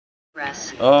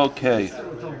Okay.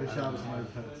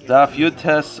 Daf Yud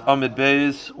Tes Amid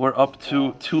Beis. We're up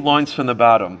to 2 lines from the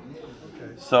bottom.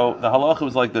 So the halacha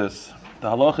was like this. The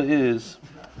halacha is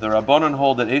the Rabbanan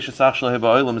hold that Eishes Achshel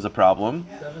Heba is a problem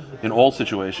in all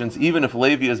situations. Even if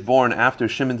Levi is born after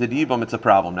Shimon did Yibam, it's a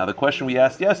problem. Now the question we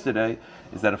asked yesterday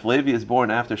is that if Levi is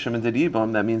born after Shimon did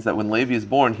Yibam, that means that when Levi is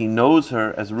born, he knows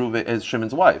her as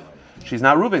Shimon's wife. She's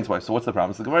not Reuven's wife. So what's the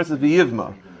problem? So the Gemara says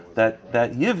V'yivma. That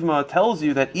Yivma tells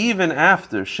you that even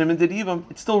after Shimon did Yibam,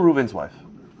 it's still Reuven's wife.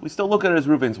 We still look at her as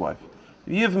Reuven's wife.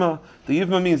 The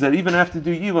Yivma means that even after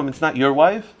do Yibam, it's not your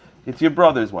wife, it's your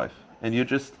brother's wife. And you're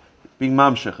just being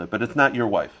mamshechet, but it's not your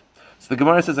wife. So the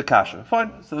Gemara says Akasha.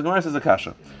 Fine. So the Gemara says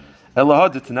Akasha.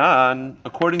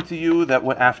 According to you, that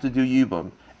after do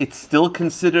Yibam, it's still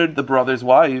considered the brother's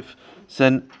wife.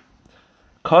 Then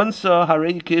Kansa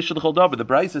Harei Keish L'Chol Davar. The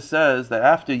Brisa says that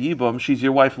after Yibam, she's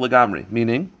your wife legamri.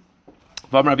 Meaning,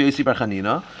 go to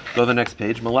the next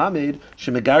page. Malamed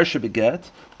shemegar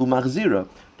shebeget umachzira.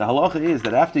 The halacha is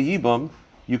that after Yibam,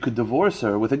 you could divorce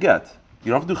her with a get.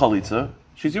 You don't have to do chalitza.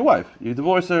 She's your wife. You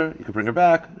divorce her. You can bring her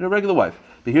back. You're a regular wife.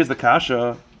 But here's the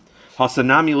kasha.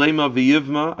 Hasanami lema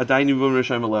v'yivma adayni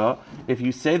v'rishayim aleha. If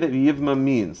you say that v'yivma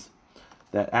means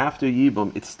that after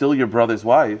Yibam, it's still your brother's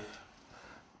wife,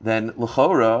 then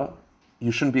l'chora,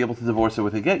 you shouldn't be able to divorce her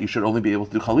with a get. You should only be able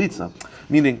to do chalitza.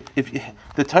 Meaning, if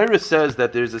the Torah says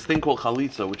that there's this thing called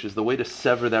chalitza, which is the way to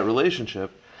sever that relationship,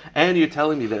 and you're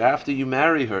telling me that after you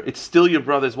marry her, it's still your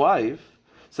brother's wife,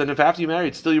 so then if after you marry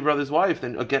it's still your brother's wife,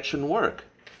 then a get shouldn't work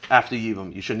after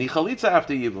Yibam. You should need chalitza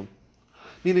after Yibam.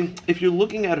 Meaning, if you're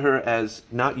looking at her as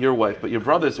not your wife, but your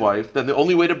brother's wife, then the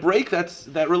only way to break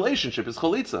that relationship is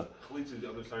chalitza. Chalitza is the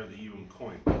other side of the Yibam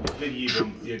coin.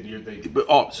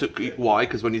 Why?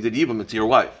 Because when you did Yibam, it's your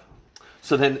wife.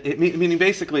 So then, meaning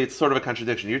basically, it's sort of a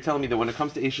contradiction. You're telling me that when it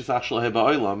comes to Eishes Achshel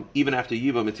Heba Olam, even after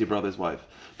Yibam, it's your brother's wife.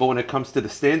 But when it comes to the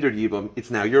standard Yibam, it's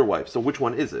now your wife. So which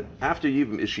one is it? After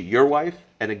Yibam, is she your wife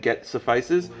and a get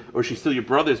suffices, or is she still your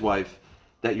brother's wife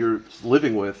that you're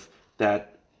living with?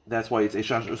 That's why it's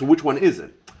Eishes Achshel. So which one is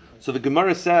it? So the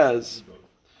Gemara says,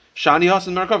 Shani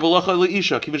Hasan Markav V'Lacha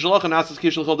Leisha Kivin Shalach Nasas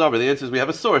Kishel Chol Davar. The answer is we have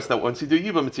a source that once you do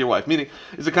Yibam, it's your wife. Meaning,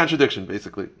 it's a contradiction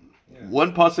basically. Yeah.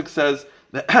 One pasuk says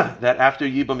that after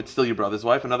Yibam, it's still your brother's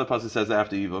wife. Another pasuk says that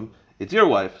after Yibam, it's your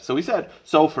wife. So we said,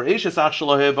 so for Eishes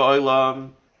Achshel Heba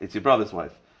Olam, it's your brother's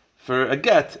wife. For a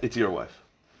get, it's your wife.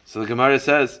 So the Gemara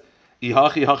says,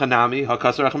 Ihachi Hachanami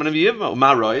Hakasar Rachman V'Yivma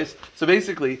Umarois. So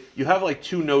basically, you have like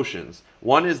two notions.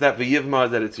 One is that V'Yivma,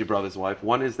 that it's your brother's wife.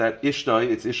 One is that Ishtai,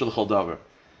 it's Ishel Chol Davar.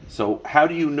 So how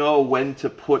do you know when to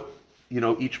put,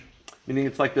 each, meaning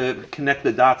it's like the connect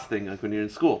the dots thing, like when you're in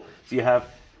school. So you have,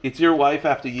 it's your wife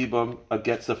after Yibam, a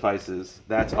get suffices.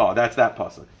 That's that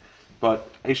pasuk. But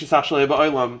Eishes Achshel Heba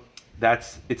Olam,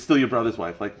 it's still your brother's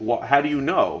wife. Like, how do you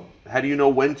know? How do you know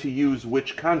when to use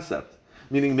which concept?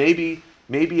 Meaning maybe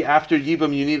after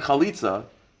Yibam you need chalitza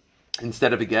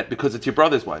instead of a get because it's your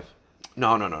brother's wife.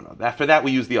 No. After that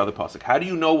we use the other pasuk. How do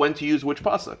you know when to use which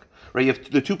pasuk? Right, you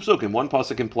have the two pasukim. One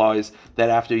pasuk implies that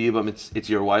after Yibam it's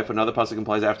your wife. Another pasuk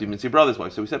implies after Yibam it's your brother's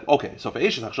wife. So we said, okay, so for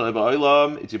Eishes Achshel Heba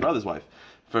Olam, it's your brother's wife.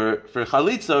 For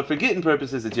chalitza, for gittin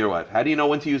purposes, it's your wife. How do you know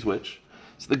when to use which?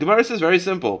 So the Gemara says very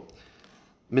simple.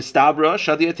 Mistabra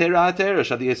shadia tera atera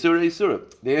shadia isura isura.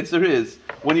 The answer is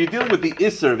when you're dealing with the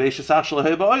isur of Eishes Achshel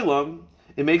Heba Olam,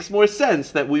 it makes more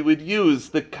sense that we would use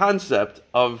the concept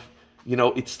of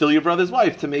it's still your brother's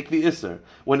wife to make the isser.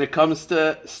 When it comes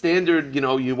to standard,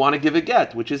 you want to give a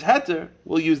get, which is heter,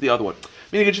 we'll use the other one.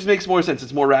 Meaning it just makes more sense.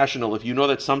 It's more rational if you know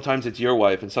that sometimes it's your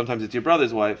wife and sometimes it's your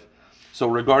brother's wife. So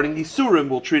regarding the surim,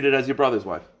 we'll treat it as your brother's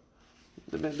wife.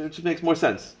 It just makes more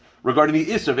sense. Regarding the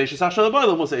isser, Eishes Achshel Heba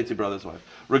Olam, we'll say it's your brother's wife.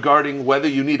 Regarding whether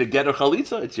you need a get or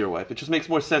chalitza, it's your wife. It just makes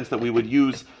more sense that we would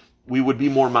be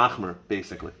more machmer,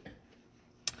 basically.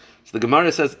 So the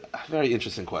Gemara says, a very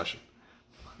interesting question.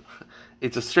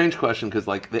 It's a strange question because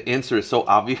the answer is so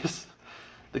obvious.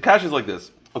 The kash is like this.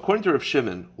 According to Rav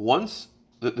Shimon,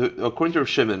 according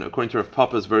to Rav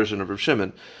Papa's version of Rav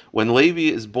Shimon, when Levi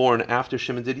is born after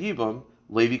Shimon did Yibam,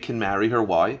 Levi can marry her.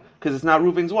 Why? Because it's not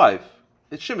Reuven's wife.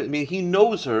 It's Shimon. I mean, he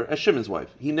knows her as Shimon's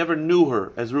wife. He never knew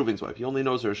her as Reuven's wife. He only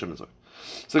knows her as Shimon's wife.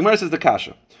 So the Gemara says the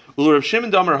kasha.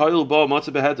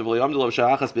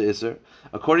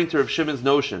 According to Rav Shimon's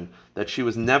notion that she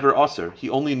was never Aser, he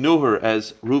only knew her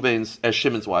as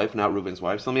Shimon's wife, not Reuven's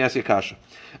wife. So let me ask you a kasha.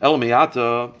 The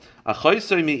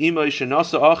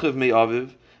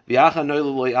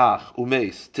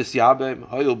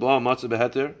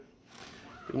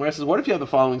Gemara says, what if you have the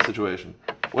following situation?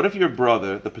 What if your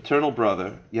brother, the paternal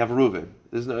brother, you have Reuven?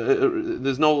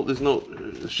 There's no.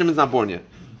 Shimon's not born yet.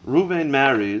 Reuven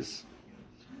marries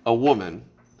a woman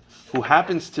who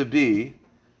happens to be,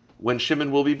 when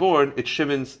Shimon will be born, it's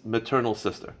Shimon's maternal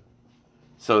sister.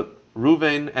 So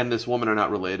Reuven and this woman are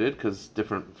not related because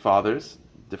different fathers,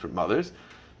 different mothers.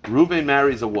 Reuven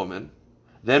marries a woman,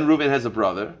 then Reuven has a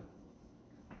brother.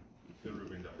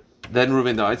 Then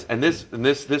Reuven dies, and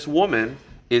this woman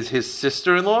is his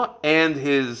sister-in-law and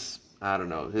his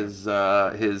and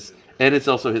it's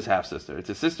also his half-sister. It's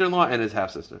his sister-in-law and his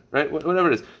half-sister, right?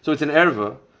 Whatever it is. So it's an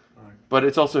erva, but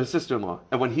it's also his sister-in-law.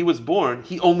 And when he was born,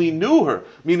 he only knew her.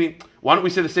 Meaning, why don't we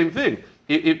say the same thing?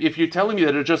 If you're telling me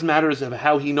that it just matters of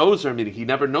how he knows her, meaning he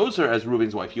never knows her as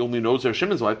Reuven's wife, he only knows her as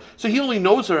Shimon's wife, so he only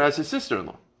knows her as his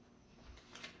sister-in-law.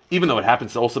 Even though it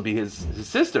happens to also be his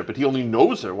sister, but he only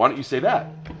knows her. Why don't you say that?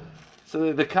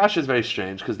 So the kasha is very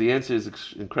strange because the answer is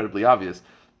incredibly obvious.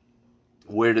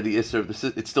 Where did the Isser of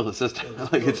the it's still his sister.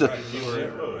 Like it's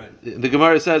the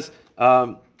Gemara says,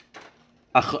 Isser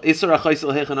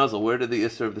achaisel hechanazal. Where did the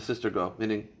Isser of the sister go?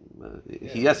 Meaning,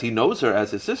 he knows her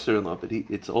as his sister-in-law, but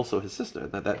it's also his sister.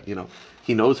 That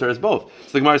he knows her as both.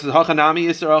 So the Gemara says, Hachanami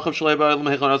Isser achav shlei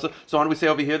ba'elam hechanazal. So why do we say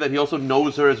over here that he also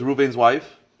knows her as Reuven's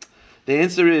wife? The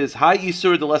answer is Hi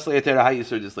Isur de Leslie Hatera, Hi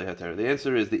Isur Disle Hatera. The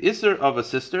answer is the Isur of a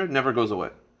sister never goes away.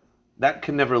 That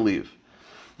can never leave.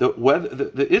 The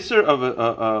Isur of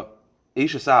a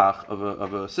Eishasach,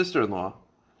 of a sister-in-law,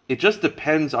 it just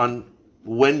depends on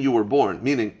when you were born.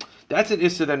 Meaning, that's an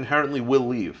Isur that inherently will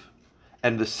leave.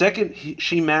 And the second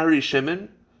she marries Shimon,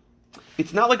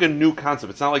 it's not like a new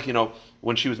concept. It's not like,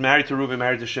 when she was married to Reuven,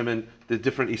 married to Shimon, the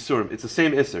different Isurim. It's the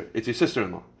same Isur. It's your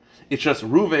sister-in-law. It's just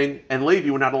Reuven and Levi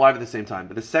were not alive at the same time.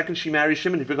 But the second she marries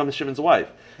Shimon, he becomes Shimon's wife.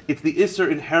 It's the Isser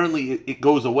inherently, it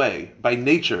goes away by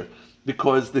nature.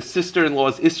 Because the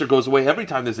sister-in-law's Isser goes away every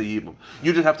time there's a Yibum.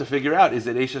 You just have to figure out, is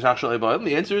it Eishes Achshel Eiba'im?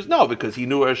 The answer is no, because he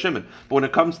knew her as Shimon. But when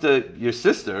it comes to your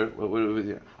sister,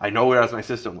 I know her as my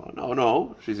sister-in-law.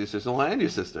 No, she's your sister-in-law and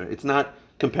your sister. It's not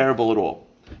comparable at all.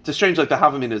 It's a strange, like the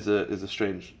Havamin is a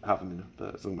strange Havamin.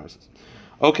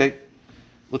 Okay,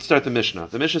 let's start the Mishnah.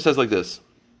 The Mishnah says like this.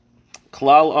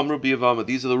 Klal Amru B'Yavama.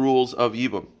 These are the rules of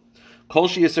Yibum. Kol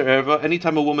she Isser Erva.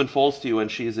 Anytime a woman falls to you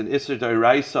and she is an Isser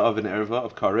Dairaisa of an Erva,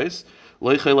 of Kares,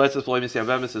 Lo Chayletzes V'Lo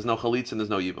Misyavemis, there's no Chalitz and there's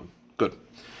no Yibum. Good.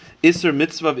 Isser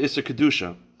Mitzvah of Isser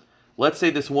Kedusha. Let's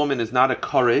say this woman is not a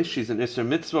Kares, she's an Isser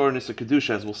Mitzvah or an Isser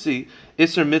Kedusha, as we'll see.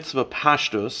 Isser Mitzvah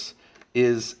Pashtus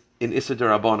is in Isser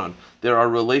Darabanan. There are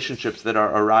relationships that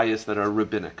are Arayas, that are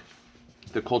rabbinic.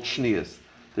 They're called Shniyas.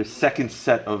 They're second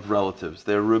set of relatives.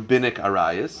 They're rabbinic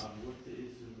Arayas.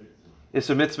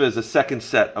 Isser mitzvah is a second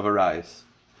set of arayas.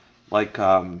 Like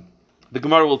the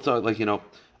Gemara will talk, like not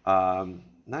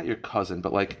your cousin,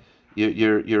 but like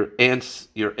your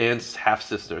aunt's half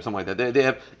sister or something like that. They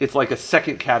have, it's like a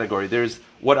second category. There's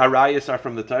what arayas are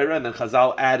from the Torah, and then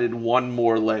Chazal added one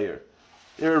more layer.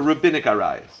 They're rabbinic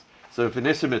arayas. So if an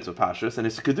Isser mitzvah pashas and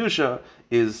Isser kedusha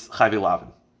is chayvi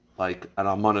lavin, like an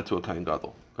almana to a kohen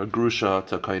gadol, a grusha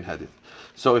to a kohen hedif.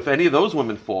 So if any of those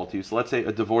women fall to you, so let's say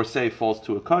a divorcee falls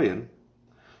to a kohen.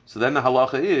 So then the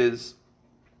halacha is,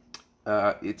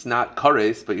 it's not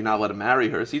kares, but you're not allowed to marry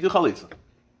her, so you do chalitza,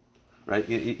 right?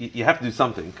 You have to do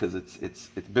something because it's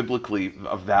biblically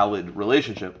a valid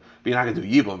relationship, but you're not going to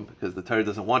do yibum because the Torah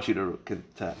doesn't want you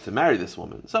to marry this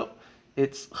woman. So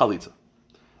it's chalitza.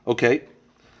 Okay.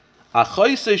 Now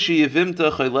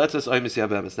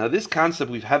this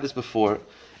concept, we've had this before.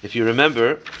 If you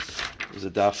remember, there's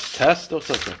a daf test.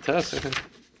 Test. I think.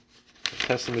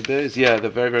 Test in the days. Yeah, the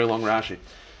very, very long Rashi.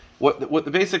 What the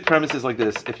basic premise is like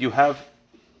this: if you have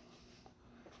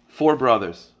 4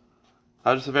 brothers,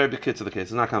 I'll just a very big kids of the case.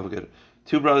 It's not complicated.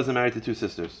 2 brothers are married to 2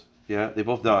 sisters. Yeah, they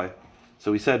both die.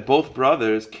 So we said both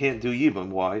brothers can't do yibum.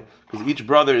 Why? Because each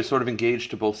brother is sort of engaged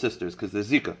to both sisters because they're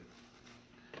zika.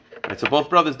 Right, so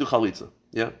both brothers do chalitza.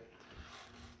 Yeah,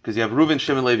 because you have Reuven,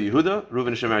 Shimon, Levi, Yehuda. Reuven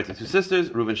and Shimon married to 2 sisters.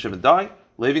 Reuven and Shimon die.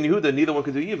 Levi and Yehuda, neither one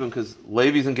can do yibum because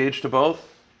Levi's engaged to both.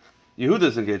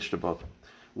 Yehuda's engaged to both.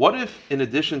 What if, in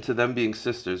addition to them being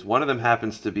sisters, one of them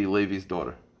happens to be Levi's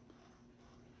daughter?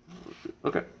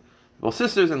 Okay. Well,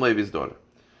 sisters and Levi's daughter.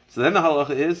 So then the halacha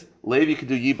is, Levi could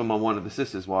do yibum on one of the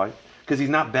sisters. Why? Because he's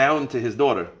not bound to his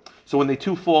daughter. So when they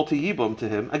two fall to yibum to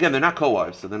him, again, they're not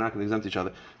co-wives, so they're not going to exempt each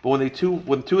other. But when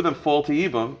two of them fall to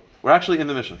yibum, we're actually in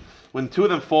the Mishnah. When 2 of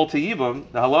them fall to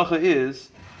yibum, the halacha is,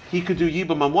 he could do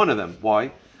yibum on one of them.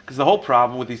 Why? Because the whole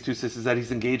problem with these 2 sisters is that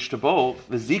he's engaged to both.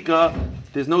 The zika,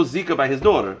 there's no zika by his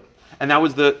daughter. And that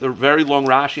was the very long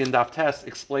Rashi and Daf Test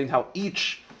explained how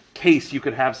each case you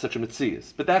could have such a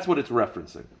mitzias. But that's what it's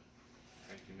referencing.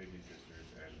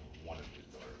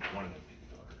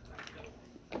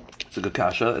 It's a good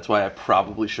kasha. That's why I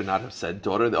probably should not have said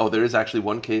daughter. Oh, there is actually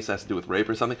one case that has to do with rape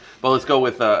or something. But let's go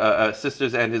with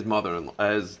sisters and his mother-in-law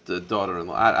as the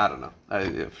daughter-in-law. I don't know.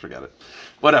 Forget it.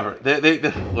 Whatever.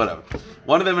 Whatever.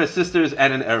 One of them are sisters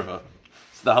and an erva.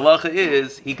 So the halacha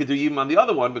is he could do yibum on the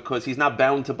other one because he's not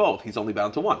bound to both. He's only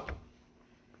bound to one.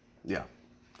 Yeah.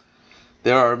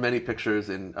 There are many pictures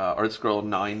in Art Scroll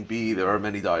 9b. There are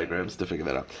many diagrams to figure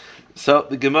that out. So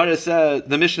the Gemara says,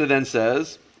 the Mishnah then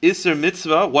says, Isser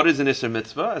mitzvah, what is an Isser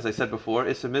mitzvah? As I said before,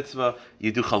 Isser mitzvah,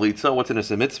 you do chalitza. What's an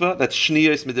Isser mitzvah? That's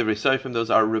shniyos midivrei seifim.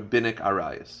 Those are rabbinic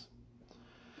arayas.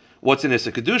 What's an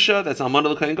Isser kedusha? That's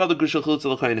almana l'kayin gadol, grusha chalitza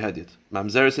l'kayin hedit.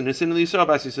 Mamzeres and nisin l'yisrael,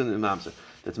 bas yisin mamzer.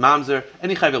 That's mamzer,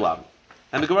 any chayv lavin.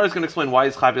 And the Gemara is going to explain why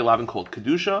is chayv lavin called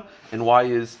kedusha, and why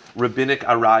is rabbinic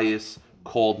arayas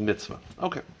called mitzvah.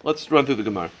 Okay, let's run through the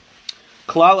Gemara.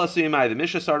 Klal asuyimai. The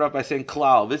Mishnah started off by saying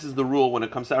klal. This is the rule when it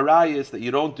comes to arayas, that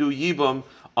you don't do yibum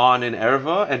on an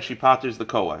erva, and she patters the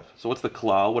co-wife. So what's the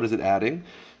klal? What is it adding?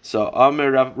 So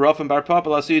Amir Rav and Bar Papa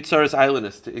Lasuyit Tsaris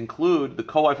Islandist, to include the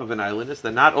co-wife of an islandist.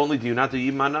 That not only do you not do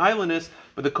yibum on an islandist,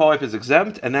 but the co-wife is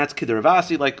exempt, and that's Kidder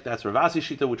Ravasi, like that's Ravasi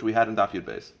Shita, which we had in Daf Yud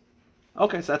Beis.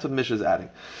 Okay, so that's what Mishnah is adding.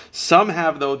 Some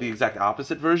have, though, the exact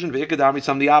opposite version. V'ikadami,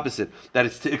 some the opposite. That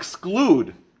it's to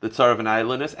exclude the tsar of an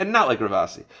islandess, and not like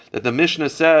Ravasi. That the Mishnah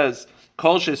says,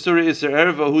 Kol she'sura iser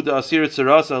erva huda asir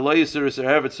tzarasa lo yisur iser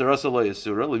erva tzarasa lo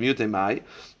yisura lemute mai.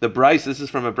 The Brisa, this is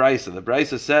from a Brisa. The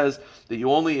Brisa says that you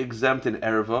only exempt an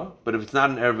erva, but if it's not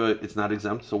an erva, it's not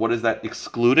exempt. So what is that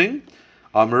excluding?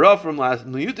 From last,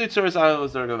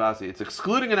 it's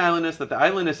excluding an islandess, that the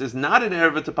islandess is not an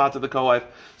erva to pat of the co-wife.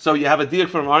 So you have a diak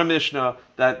from our Mishnah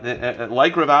that,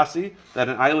 like Ravasi, that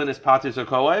an islandess patters her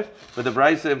co-wife, but the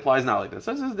Brisa implies not like this.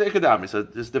 So this is the Ikadami, so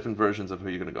there's different versions of who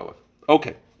you're going to go with.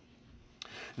 Okay.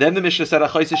 Then the Mishnah said,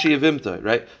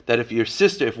 right? That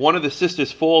if one of the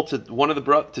sisters fall to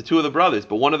to two of the brothers,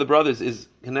 but one of the brothers is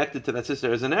connected to that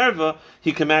sister as an erva,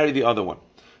 he can marry the other one.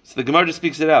 So the Gemara just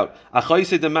speaks it out.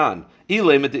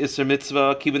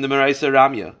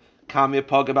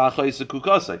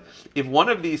 If one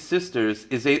of these sisters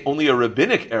is only a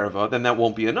rabbinic erva, then that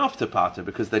won't be enough to pater,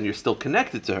 because then you're still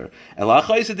connected to her.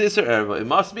 It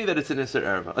must be that it's an isser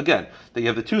erva. Again, that you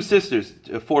have the two sisters,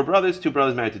 two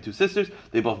brothers married to two sisters,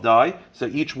 they both die, so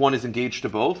each one is engaged to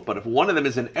both. But if one of them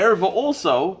is an erva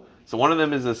also, so one of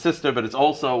them is a sister, but it's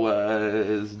also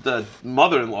is the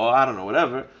mother-in-law, I don't know,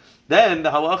 whatever, then the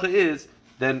halacha is,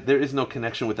 then there is no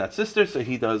connection with that sister, so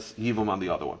he does yibum on the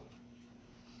other one.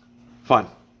 Fine.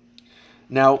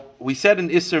 Now, we said an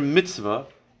Isser mitzvah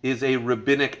is a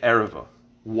rabbinic erva.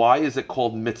 Why is it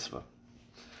called mitzvah?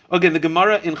 Again, the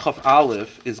Gemara in Chaf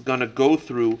Aleph is going to go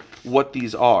through what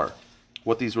these are,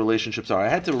 what these relationships are. I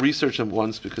had to research them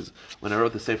once because when I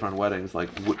wrote the Sefer on weddings, like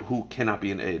who cannot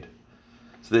be an aid?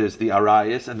 So there's the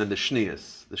arayas and then the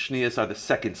shniyas. The shniyas are the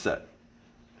second set.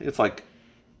 It's like,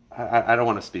 I don't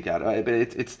want to speak out, but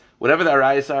it's whatever the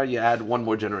arayas are, you add one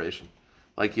more generation.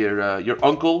 Like your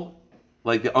uncle,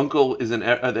 like the uncle is the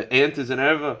aunt is an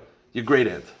erva, your great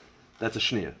aunt, that's a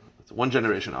shniyah. That's one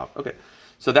generation off. Okay,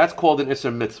 so that's called an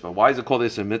isser mitzvah. Why is it called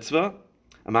isser mitzvah?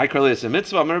 Am I called isser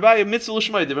mitzvah? I'm a mitzvah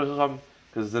l'shmai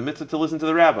because it's a mitzvah to listen to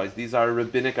the rabbis. These are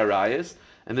rabbinic arayas,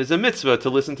 and there's a mitzvah to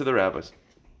listen to the rabbis.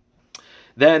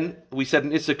 Then we said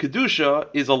an isser kedusha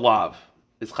is a lav.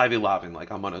 It's chayvi lavin, like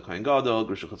Amana Kohen Gadol,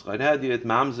 Grusha Chatzchayin Hediyat,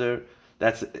 Mamzer.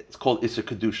 It's called Isser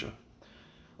Kedusha.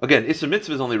 Again, Isser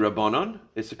Mitzvah is only Rabbanon.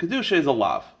 Isser Kedusha is a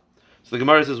lav. So the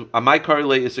Gemara says, Amai Karle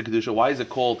Isser Kedusha. Why is it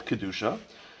called Kedusha?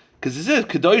 Because it says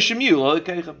Kedoshim Yu,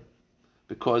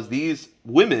 because these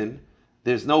women,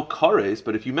 there's no kares,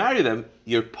 but if you marry them,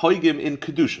 you're poigim in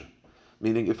Kedusha.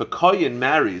 Meaning, if a kohen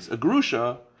marries a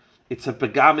grusha, it's a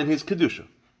pegam in his Kedusha.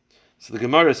 So the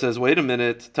Gemara says, wait a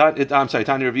minute, Tanya Rav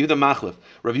Yehuda Machlif.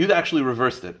 Rav Yehuda actually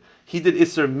reversed it. He did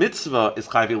Isser Mitzvah is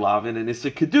Chayvi Lavin, and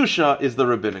Isser Kedusha is the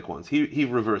rabbinic ones. He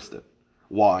reversed it.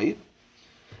 Why?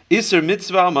 Isser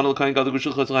Mitzvah, Manal Kain Gadol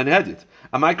Gushul Chotzayin Hedit.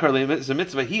 Amai Karle Isser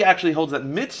Mitzvah, he actually holds that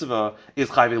Mitzvah is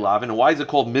Chayvi Lavin. And why is it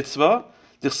called Mitzvah?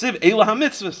 D'chsiv Eila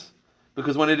HaMitzvahs.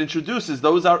 Because when it introduces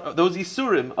those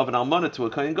Isurim of an Almana to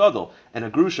a Kain Gadol, and a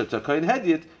Grusha to a Kain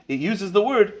Hedit, it uses the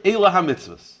word Eila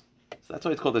HaMitzvahs. So that's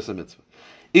why it's called Isser Mitzvah.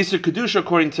 Isser Kedusha,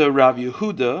 according to Rav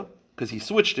Yehuda, because he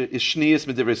switched it, is Shniyas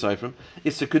Midivrei Seifrim.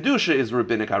 Isser Kedusha is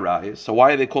rabbinic arayas. So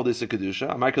why are they called Isser Kedusha?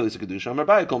 Amar called Isser Kedusha. Amar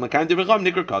Bai called Mekayim Divrei Chacham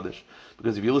Nikar Kaddish.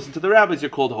 Because if you listen to the rabbis, you're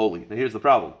called holy. Now here's the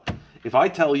problem. If I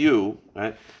tell you,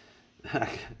 right, I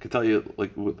could tell you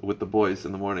like with the boys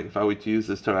in the morning, if I were to use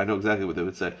this term, I know exactly what they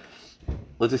would say.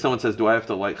 Let's say someone says, do I have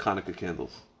to light Hanukkah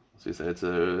candles? So you say, it's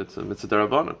a mitzvah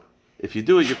d'Rabbanan. If you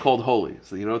do it, you're called holy.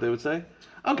 So you know what they would say?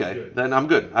 Okay, Good. then I'm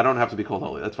good. I don't have to be called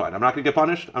holy. That's fine. I'm not going to get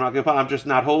punished. I'm just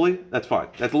not holy. That's fine.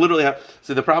 That's literally how.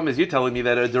 So the problem is you're telling me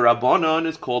that a derabanan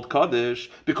is called kaddish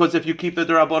because if you keep the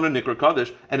derabanan nikra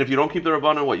kaddish, and if you don't keep the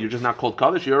derabanan, what? You're just not called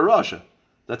kaddish. You're a rasha.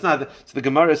 That's not. So the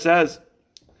Gemara says.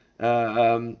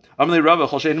 Amalei Rava,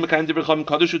 Chol she'ein mekayim divrei chachamim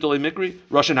kaddish u'tolei mikri,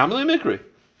 rasha amalei mikri.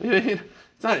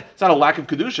 It's not a lack of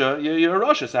kedusha. You're a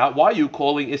rasha. So why are you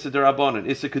calling Issa derabanan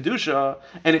Issa kedusha?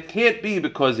 And it can't be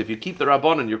because if you keep the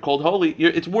rabbanan, you're called holy.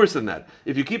 It's worse than that.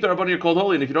 If you keep the rabbanan, you're called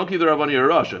holy, and if you don't keep the rabbanan, you're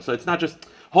a rasha. So it's not just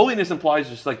holiness implies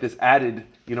just like this added,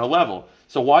 level.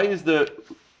 So why is the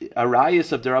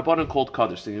arayis of the rabbanan called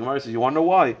kaddish? So the Gemara says, you want to know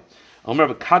why?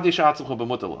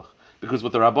 Because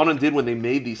what the rabbanan did when they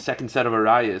made the second set of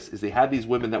arayis is they had these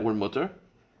women that were mutter,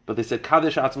 but they said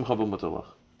kaddish atzmcha b'mutalach.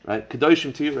 Right,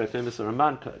 Kedoshim Tirah, famous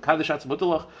Raman, Kaddish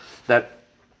Atzmutulach, that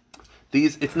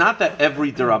these, it's not that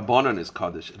every Derabanan is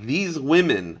Kaddish. These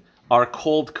women are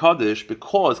called Kaddish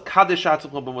because Kaddish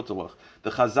Atzmutulach. The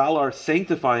Chazal are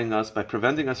sanctifying us by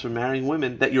preventing us from marrying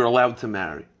women that you're allowed to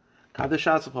marry. Kaddish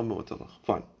Atzmutulach.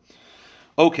 Fine.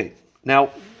 Okay, now,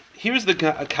 here's the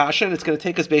kasha, and it's going to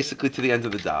take us basically to the end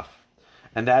of the daf.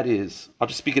 And that is, I'll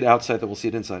just speak it outside, then we'll see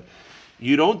it inside.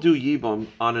 You don't do yibam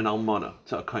on an almana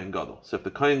to a kohen gadol. So if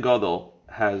the kohen gadol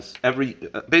has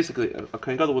basically a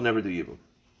kohen gadol will never do yibam,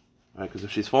 right? Because if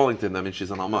she's falling to him, that means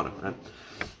she's an almana, right?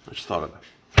 I just thought of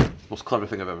that. Most clever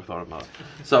thing I've ever thought about.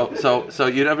 So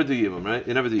you never do yibam, right?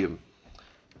 You never do yibam.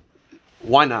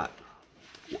 Why not?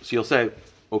 So you'll say,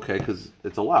 okay, because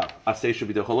it's a lot. Asay should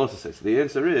be the cholos asay. So the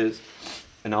answer is,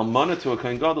 an almana to a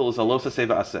kohen gadol is a los asay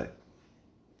v'asay.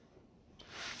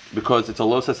 Because it's a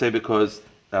los asay because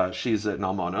she's an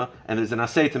almana, and there's an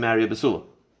asay to marry a basula.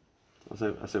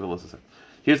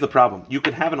 Here's the problem. You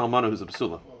can have an almana who's a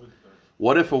basula.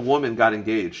 What if a woman got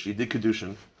engaged, she did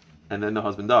kedushin, and then the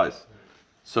husband dies?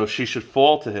 So she should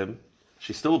fall to him.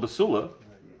 She's still a basula.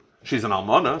 She's an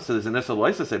almana, so there's an isser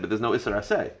loisaseh, but there's no isser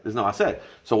asay. There's no asay.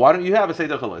 So why don't you have a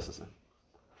seder loisaseh?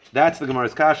 That's the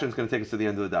Gemara's kasha, and it's going to take us to the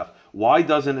end of the daf. Why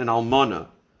doesn't an almana,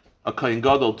 a kohen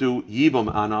gadol, do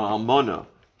yibam on an almana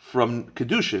from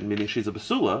kedushin, meaning she's a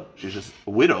basula, she's just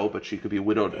a widow, but she could be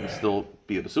widowed and still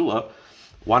be a basula?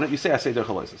 Why don't you say aseder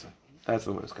chalaisaseh? That's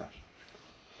the Gemara's kasha.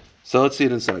 So let's see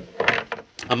it inside.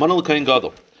 Almana l'kohen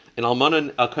gadol. An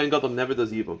almana, a kohen gadol never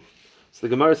does yibam. So the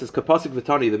Gemara says, kapasik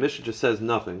v'tani, the Mishnah just says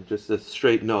nothing, just says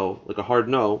straight no, like a hard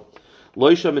no.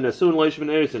 Loisha min asun, loisha min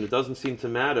erisin. It doesn't seem to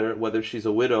matter whether she's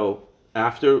a widow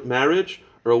after marriage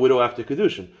or a widow after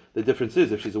kedushin. The difference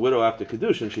is, if she's a widow after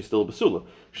kedushin, she's still a basula.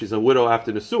 If she's a widow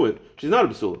after nesuin, she's not a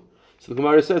basula. So the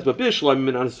Gemara says, but bishlam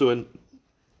min nesuin,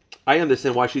 I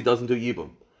understand why she doesn't do yibum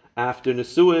after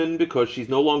nesuin, because she's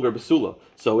no longer a basula.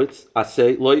 So it's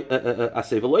asay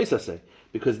v'lois asay,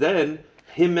 because then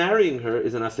him marrying her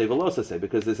is an asay v'los asay,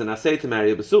 because there's an asay to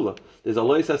marry a basula. There's a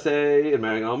lois asay in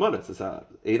marrying an almana. It's ein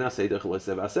asay dech lois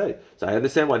asay. So I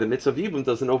understand why the mitzvah of yibum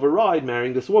doesn't override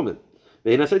marrying this woman.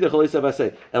 That's the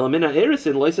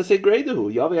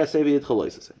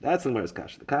Gemara's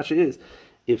kasha. The kasha is,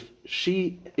 if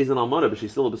she is an almana but she's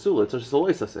still a basula, it's just a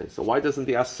lois asay. So why doesn't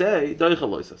the asay doich a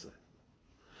lois asay?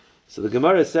 So the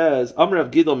Gemara says, Amar Rav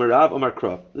Gidol Merav Amar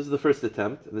Krov. This is the first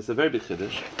attempt, and this is a very big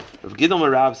chiddush. Rav Gidol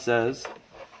Merav says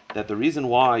that the reason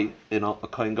why a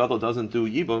kohen gadol doesn't do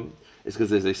yibum is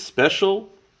because there's a special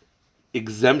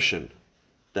exemption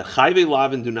that chayvei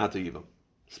lavin do not do yibum.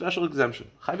 Special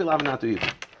exemption. Chayvei lavin not do yibum.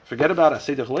 Forget about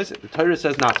aseder chaleset. The Torah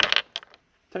says not to.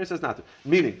 The Torah says not to.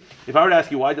 Meaning, if I were to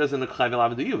ask you why doesn't a chayvei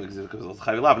lavin do yibum, because it's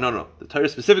chayvei lavin. No. The Torah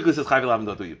specifically says chayvei lavin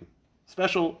don't do yibum.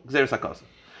 Special gzeres hakasa.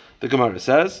 The Gemara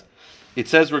says, it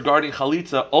says regarding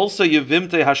chalitza, also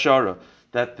yevimte hashara,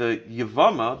 that the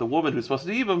yevama, the woman who's supposed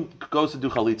to do yibum, goes to do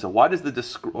chalitza. Why does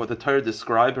the Torah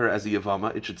describe her as a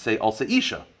yevama? It should say also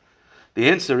isha. The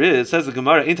answer is, says the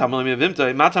Gemara, Ein tam lam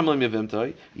yevimtoi, ma tam lam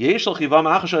yevimtoi, yesh al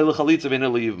chivama achashay lechalitza ve'en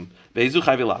leyivum, ve'ezu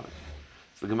chayvei lavin.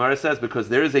 So the Gemara says, because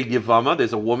there is a yevama,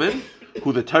 there's a woman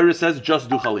who the Torah says just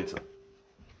do chalitza.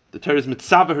 The Torah is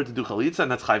mitzvah her to do chalitza,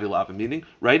 and that's chayvei lavin. Meaning,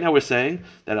 right now we're saying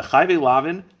that a chayvei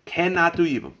lavin cannot do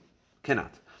yibum.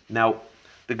 Cannot. Now,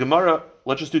 the Gemara,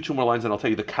 let's just do two more lines and I'll tell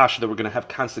you the kasha that we're going to have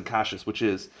constant kashas, which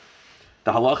is,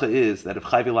 the halacha is that if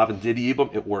chayvei lavin did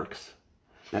yibum, it works.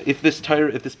 Now, if this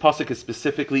pasuk is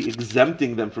specifically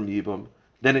exempting them from yibum,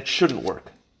 then it shouldn't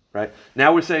work, right?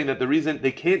 Now we're saying that the reason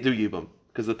they can't do yibum,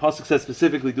 because the pasuk says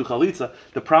specifically do chalitza,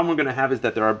 the problem we're going to have is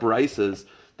that there are brisas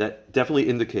that definitely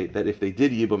indicate that if they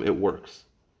did yibum, it works.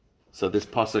 So this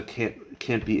pasuk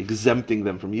can't be exempting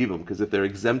them from yibum, because if they're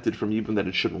exempted from yibum, then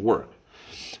it shouldn't work.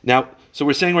 Now, so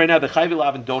we're saying right now that chayvei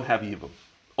lavin don't have yibum,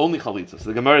 only chalitza. So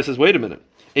the Gemara says, wait a minute,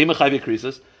 ema chayvei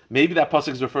krisas, maybe that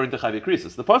pasuk is referring to Chavi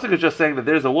Krisis. The pasuk is just saying that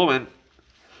there's a woman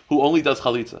who only does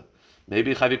chalitza.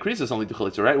 Maybe Chavi Krisis only do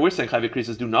chalitza, right? We're saying Chavi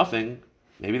Krisis do nothing.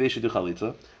 Maybe they should do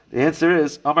chalitza. The answer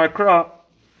is Amar Kra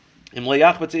im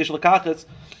layach b'tzeish lekachetz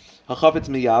hachafetz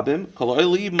miyabim kol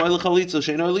oilib ma'il chalitza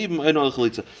shein oilib ma'il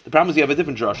chalitza. The problem is you have a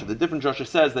different drasha. The different drasha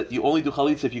says that you only do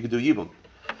chalitza if you could do yibum.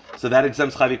 So that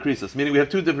exempts Chavi Krisis. Meaning we have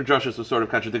two different drashas who sort of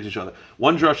contradict each other.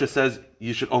 One drasha says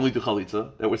you should only do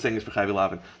chalitza, that we're saying is for Chavi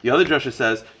Lavin. The other drasha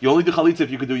says you only do chalitza if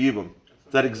you could do yibum.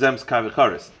 That exempts Chavi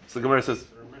Charis. So the Gemara says,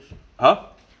 huh?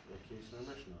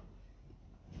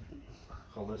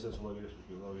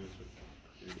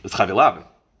 It's Chavi Lavin.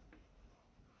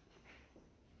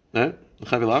 Eh?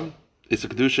 Chavi Lavin? It's a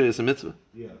kedusha, it's a mitzvah.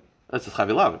 Yeah. That's a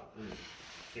Chavi Lavin.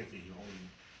 Can't say you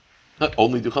only.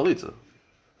 Only do chalitza.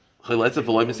 Chalitza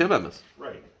v'loy misyabemes.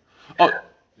 Right. Oh.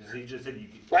 He just said you.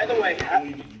 By the way,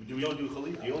 you don't do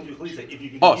chalitza. You only do chalitza if you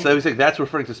can. Oh, so they say that's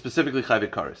referring to specifically Chavi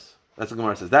Karis. That's what the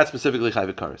Gemara says. That's specifically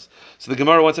Chavi Karis. So the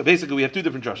Gemara wants to, basically we have two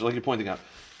different drashas, like you're pointing out.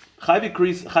 Chavi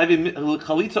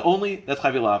chalitza only, that's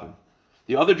Chavi Lavin.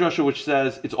 The other drasha which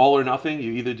says it's all or nothing,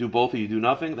 you either do both or you do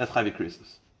nothing, that's Chavi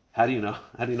Krisis. How do you know?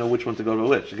 How do you know which one to go to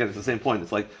which? Again, it's the same point.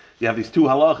 It's like you have these two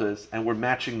halachas and we're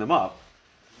matching them up.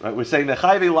 Right? We're saying that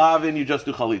Chavi Lavin, you just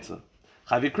do chalitza.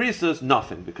 Chavi Krisis,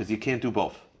 nothing, because you can't do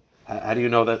both. How do you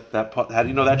know that how do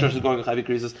you know that drasha is going to Chavi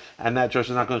Krisis and that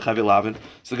drasha is not going to Chavi Lavin?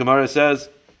 So the Gemara says,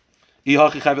 how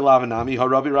do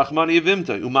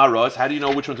you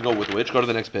know which one to go with which? Go to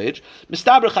the next page.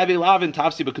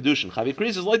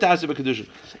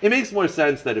 It makes more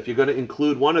sense that if you're going to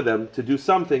include one of them to do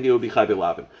something, it would be Chavi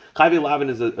Lavin. Chavi Lavin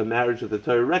is a marriage that the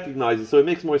Torah recognizes, so it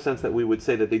makes more sense that we would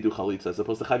say that they do chalitza as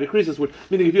opposed to Chavi Krisis, which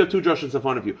meaning if you have two drashas in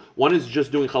front of you, one is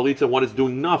just doing chalitza, one is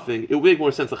doing nothing, it would make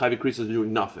more sense that Chavi Krisis is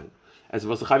doing nothing, as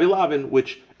opposed to Chavi Lavin,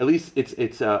 which at least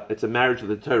it's a marriage that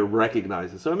the Torah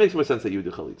recognizes. So it makes more sense that you do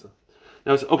chalitza.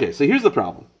 Now, okay, so here's the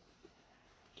problem.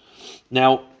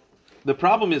 Now, the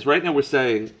problem is right now we're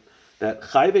saying that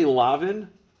Chayve Lavin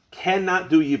cannot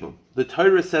do Yibum. The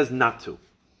Torah says not to.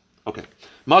 Okay.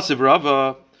 Masiv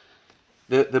Rava,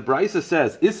 the Brisa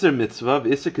says, Isser Mitzvah,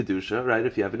 Isser Kedusha, right?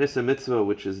 If you have an Isser Mitzvah,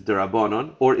 which is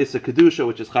Derabanan, or Isser Kedusha,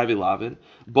 which is Chayve Lavin,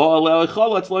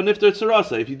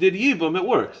 if you did Yibum, it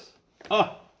works.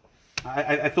 Oh,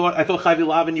 I thought Chayve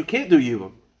Lavin, you can't do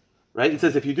Yibum. Right? It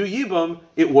says if you do Yibum,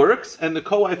 it works, and the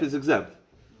co-wife is exempt.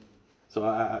 So,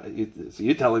 so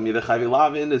you're telling me that Chavi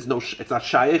Lavin is it's not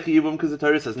Shaykh Yibum because the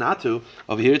Torah says not to.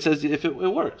 Over here it says if it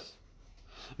works.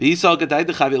 And if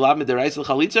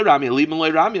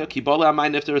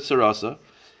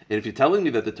you're telling me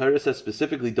that the Torah says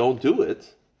specifically don't do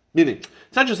it, meaning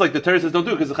it's not just like the Torah says don't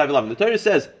do it because of Chavi Lavin. The Torah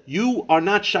says you are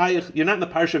not Shaykh, you're not in the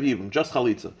parsha of Yibum, just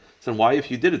Chalitza. So why,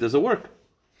 if you did it, does it work?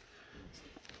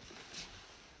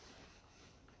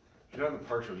 You're not in the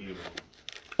parsha of Yibum.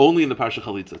 Only in the parsha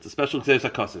Chalitza. It's a special Gzeis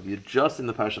HaKasev. You're just in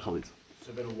the parsha Chalitza.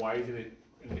 So then why isn't it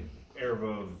in the Erev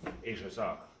of Eish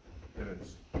Hasach? Then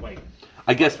it's like...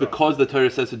 I guess because the Torah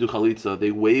says to do Chalitza,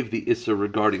 they waive the Issur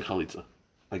regarding Chalitza.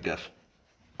 I guess.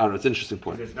 I don't know. It's an interesting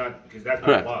point. Because that's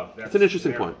correct. Not love. It's an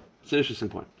interesting point. It's an interesting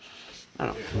point. I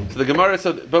don't know. So the Gemara,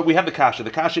 but we have the Kasha.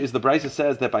 The Kasha is the Brisa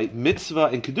says that by Mitzvah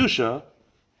and Kedusha,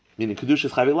 meaning Kedusha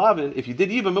is Chavi Lavin, if you did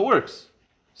Yibum, it works.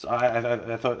 So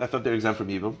I thought they're exempt from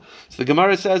Yibum. So the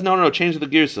Gemara says, no, change the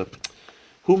Girsa.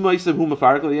 Who ma'asav, who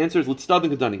mafarkel? The answer is L'tztad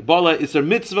and Kedani. Bala Isser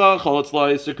Mitzvah,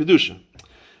 Chalatzla Isser Kedusha.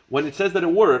 When it says that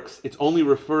it works, it's only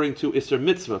referring to Isser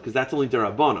Mitzvah, because that's only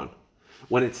Derabanan.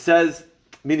 When it says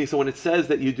when it says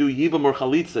that you do Yibum or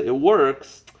Chalitza, it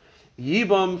works.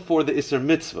 Yibum for the Isser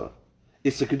Mitzvah.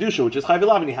 Isser Kedusha, which is Chavi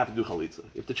Lavin, you have to do Chalitza.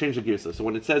 You have to change the Girsa. So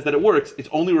when it says that it works, it's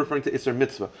only referring to Isser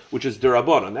Mitzvah, which is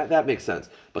Derabanan. That makes sense.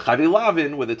 But Chavi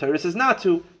Lavin, where the Torah says not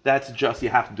to, that's just you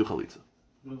have to do Chalitza.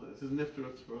 Well, this is Niftar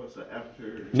Tzarasa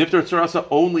after... Niftar Tzarasa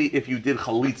only if you did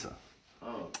Chalitza.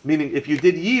 Oh. Meaning, if you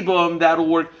did Yibum, that'll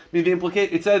work. Meaning,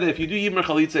 it said that if you do Yibum or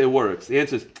Chalitza, it works. The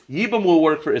answer is, Yibum will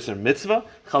work for Isser Mitzvah,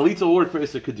 Chalitza will work for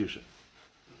Isser Kedusha.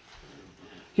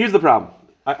 Here's the problem.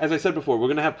 As I said before, we're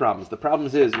going to have problems. The problem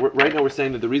is, right now we're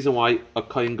saying that the reason why a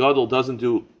Kohen Gadol doesn't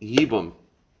do Yibum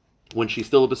when she's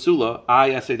still a Basula,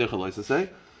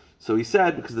 so he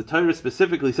said, because the Torah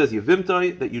specifically says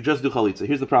Yevimtoi, that you just do Chalitza.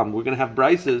 Here's the problem. We're going to have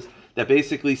brises that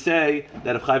basically say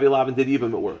that if Chavi Lavin did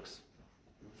Yibum, it works.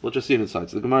 Let's just see it inside.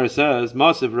 So the Gemara says,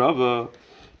 Masiv Rava,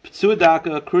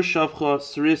 Ptsuadaka, Krushavcha,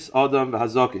 Sris, Adam,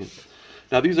 Hazakin.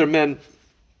 Now these are men,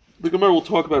 the Gemara will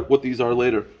talk about what these are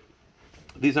later.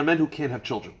 These are men who can't have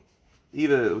children.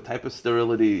 Either a type of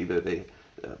sterility, either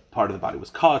part of the body was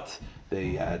cut, they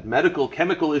had medical,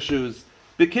 chemical issues.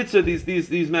 The kids are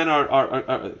these men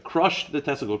are crushed. The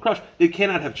testicle crushed. They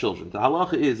cannot have children. The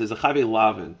halacha is a chayve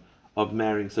lavin of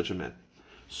marrying such a man.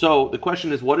 So the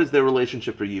question is, what is their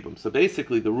relationship for yibum? So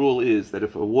basically, the rule is that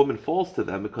if a woman falls to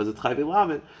them because it's chayve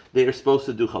lavin, they are supposed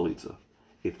to do chalitza.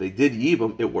 If they did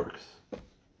yibum, it works.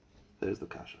 There's the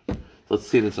kasha. So let's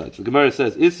see it inside. So the Gemara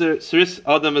says, "Iser sris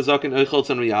adam azakin oichol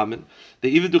tzan riyamin." They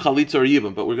either do chalitza or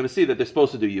yibum, but we're going to see that they're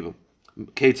supposed to do yibum.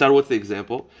 Keitzar, what's the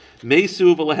example?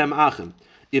 Meisu v'lehem achim.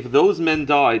 If those men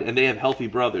died and they have healthy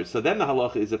brothers, so then the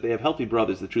halacha is if they have healthy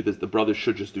brothers, the truth is the brothers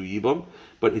should just do yibum,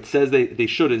 but it says they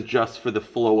shouldn't just for the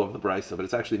flow of the brisa, but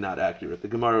it's actually not accurate. The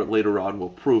Gemara later on will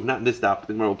prove, not in this daf, but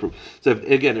the Gemara will prove. So if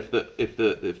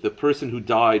the person who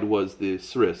died was the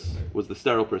sris, was the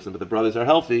sterile person, but the brothers are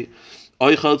healthy,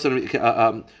 if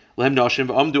the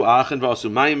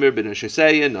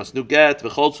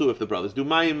brothers do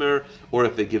maimer, or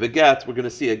if they give a get, we're going to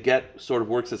see a get sort of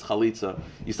works as chalitza.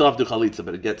 You still have to do chalitza,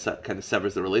 but a get kind of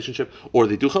severs the relationship. Or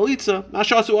they do chalitza,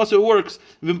 mashasu also works.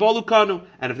 And if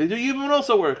they do yibum, it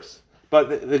also works.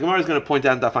 But the Gemara is going to point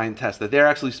out in Dafayin test that they're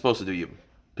actually supposed to do yibum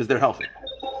because they're healthy.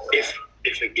 If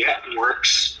a get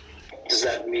works, is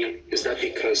that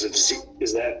because of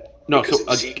is that? No, so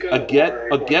a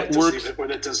get works. Or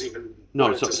that doesn't even.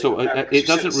 No, so it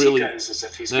doesn't really. No.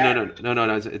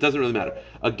 It doesn't really matter.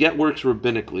 A get works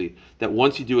rabbinically that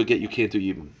once you do a get, you can't do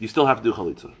yibum. You still have to do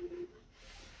chalitza.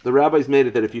 The rabbis made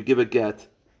it that if you give a get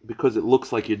because it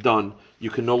looks like you're done, you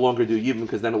can no longer do yibum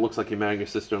because then it looks like you're marrying your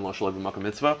sister-in-law shalav b'makom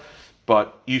mitzvah.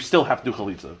 But you still have to do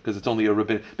chalitza because it's only a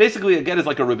rabbinic. Basically, a get is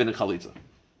like a rabbinic chalitza.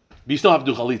 But you still have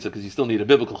to do chalitza because you still need a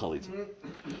biblical chalitza.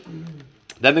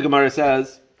 Then the Gemara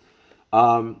says.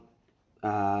 Meisu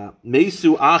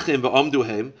achim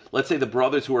v'amduhem. Let's say the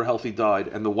brothers who are healthy died,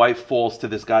 and the wife falls to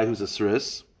this guy who's a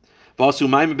sris. V'asu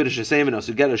maimer b'nesheseimen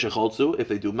asu get shecholzu. If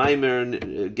they do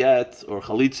maimer, get or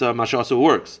chalitza, mashasu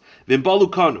works. V'imbalu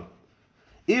kanu.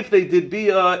 If they did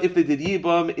bia, if they did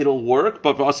yibam, it'll work.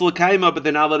 But v'asu l'kaima, but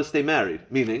they're not allowed to stay married.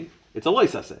 Meaning, it's a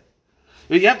loisaseh.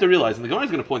 You have to realize, and the Gemara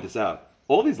is going to point this out.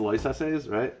 All these loisasehs,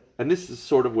 right? And this is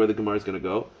sort of where the Gemara is going to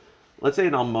go. Let's say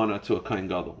an almana to a kohen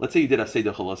gadol. Let's say you did aseh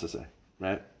de chalosaseh,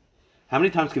 right? How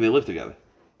many times can they live together?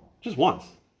 Just once.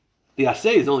 The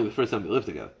aseh is only the first time they live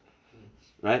together,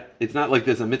 right? It's not like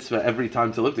there's a mitzvah every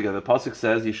time to live together. The pasuk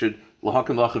says you should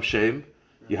lahakim lachav shem.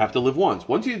 You have to live once.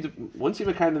 Once you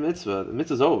make the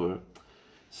mitzvah's over.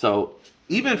 So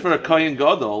even for a kohen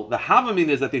gadol, the havamin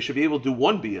is that they should be able to do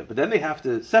one bia, but then they have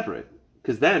to separate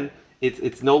because then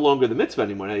it's no longer the mitzvah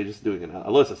anymore. Now you're just doing an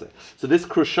alosaseh. So this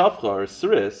krushavcha or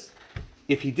sris.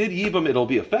 If he did yibam, it'll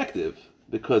be effective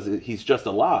because he's just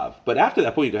a lav. But after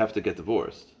that point, you have to get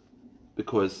divorced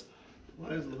because.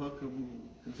 Why is l'hakim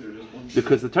considered as one?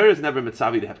 Because the Torah is never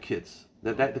mitzavi to have kids.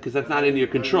 Because that's not in your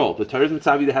control. The Torah is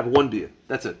mitzavi to have one bia.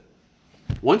 That's it.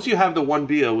 Once you have the one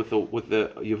bia with the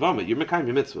yavama, you're mekayim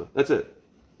your mitzvah. That's it.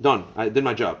 Done. I did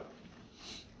my job.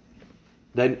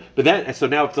 So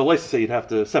now if it's a license, you'd have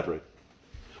to separate.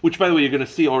 Which, by the way, you're going to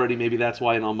see already. Maybe that's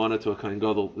why in almana to a kohen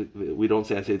gadol we don't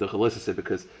say aseh d'chalisaseh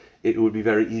because it would be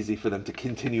very easy for them to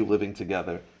continue living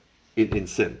together in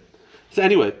sin. So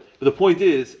anyway, the point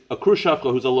is a krushavcha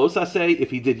who's a los aseh.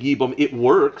 If he did yibam, it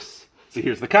works. So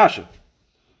here's the kasha.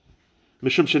 And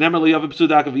if you're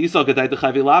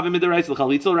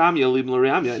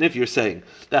saying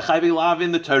that chayve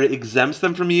lavin the Torah exempts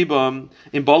them from yibam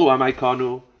in balu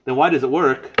amaykanu, then why does it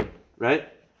work? Right?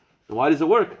 Then why does it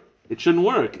work? It shouldn't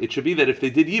work. It should be that if they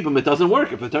did yibum, it doesn't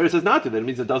work. If the Torah says not to, then it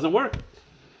means it doesn't work.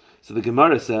 So the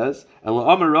Gemara says,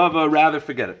 rather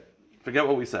forget it. Forget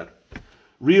what we said.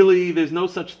 Really, there's no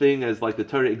such thing as like the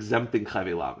Torah exempting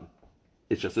chayve lavin.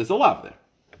 It's just there's a lav there.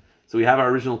 So we have our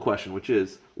original question, which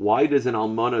is, why does an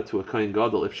almana to a kohen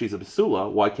gadol, if she's a basula,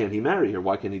 why can't he marry her?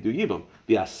 Why can't he do yibum?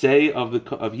 The aseh of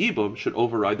yibum should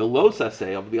override the los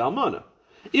aseh of the almana.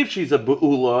 If she's a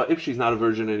be'ula, if she's not a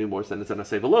virgin anymore, then it's an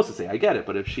aseh velosaseh. I get it.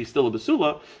 But if she's still a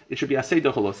basula, it should be aseh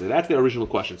docholoseh. That's the original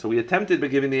question. So we attempted by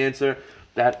giving the answer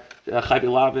that chayve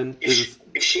lavin is...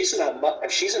 If she's an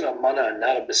almana and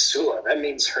not a basula, that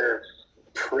means her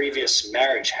previous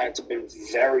marriage had to have been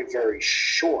very, very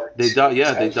short. They died.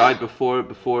 Yeah, they died before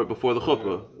the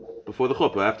chuppah. Before the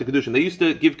chuppah, after kedushin. They used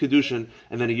to give kedushin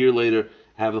and then a year later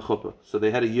have the chuppah. So they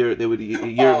had a year. They would a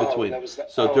year in between.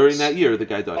 During that year, the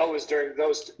guy died. Oh, it was during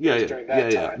those. During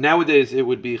that time. Nowadays, it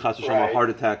would be chas v'shalom a heart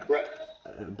attack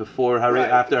before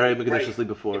after Harei Megiddo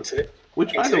before.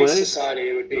 Which, by the way, society,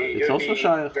 it would be, it's also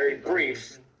shayach. Very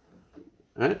brief.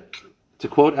 Right. To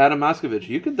quote Adam Moskovich,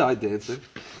 you could die dancing.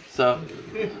 So,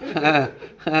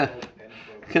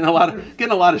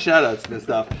 Getting a lot of shout outs in this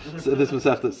stuff. So this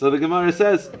Masechta. So the Gemara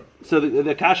says, so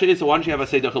the kasha is, so why don't you have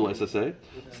asay dechel asay?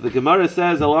 So the Gemara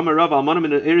says, Alama Rav Almana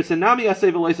min Eris and Nami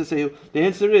asay v'leisasay. The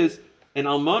answer is, an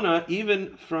almana,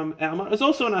 even from almana, is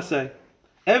also an asay.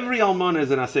 Every almana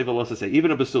is an asay v'leisasay,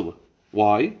 even a basula.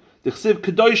 Why? The chsiv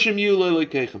kadoshim yu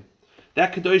le'leikeichem.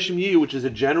 That kadoshim yu, which is a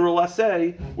general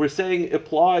asay, we're saying it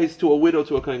applies to a widow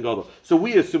to a kohen gadol. So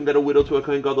we assume that a widow to a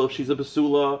kohen gadol, if she's a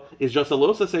basula, is just a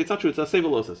los asay. It's not true. It's asay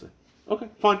v'los asay. Okay,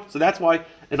 fine. So that's why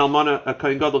an almana, a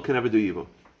kohen gadol, can never do yibum,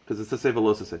 because it's asay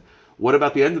v'los asay. What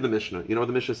about the end of the Mishnah? You know what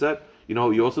the Mishnah said? You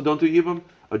know, you also don't do yibum.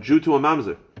 A Jew to a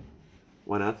mamzer.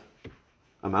 Why not?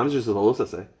 A mamzer is a los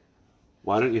asay.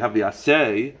 Why don't you have the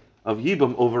asay of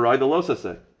yibum override the los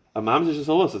asay? A mamzer is just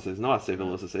a los asay. It's no asay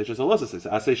v'los asay. It's just a los asay.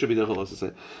 Asay should be the los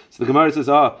asay. So the Gemara says,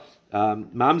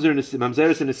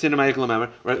 mamzeres in the cinema member.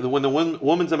 Right? When the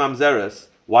woman's a mamzeres,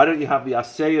 why don't you have the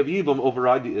asay of yibum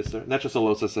override the iser? And that's just a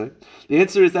los asay. The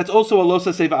answer is that's also a los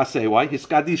asay v'asay. Why?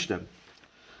 Hiskadishtem.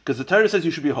 Because the Torah says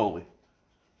you should be holy.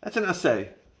 That's an asay.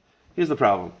 Here's the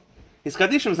problem.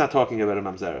 Hiskadishtem is not talking about a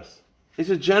mamzeres. It's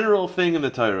a general thing in the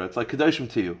Torah. It's like kadoshim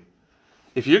to you.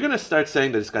 If you're going to start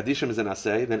saying that Hiskadishtem is an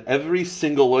asay, then every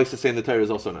single lois asay in the Torah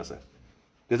is also an asay.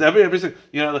 Because every single,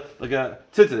 you know, like a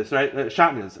tzitzis, right?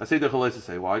 Shatnez. Asay the lois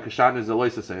asay. Why? Because shatnez is a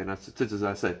lois asay, and that's tzitzis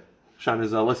asay. Shatnez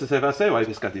is a lois asay v'asay. Why?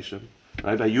 Hiskadishtem.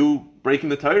 Right? By you breaking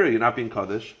the Torah, you're not being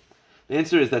kaddish. The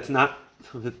answer is that's not.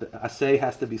 That the asay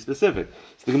has to be specific.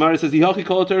 So the Gemara says, "Yihalchi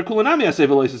kol Torah kulanami asay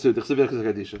v'lois asay t'chsivei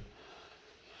hiskadishtem."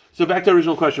 So back to the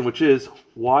original question, which is,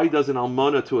 why does an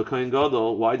almana to a kohen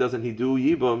gadol, why doesn't he do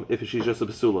yibum if she's just a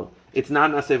basula? It's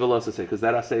not an asay v'los asay, because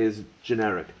that asay is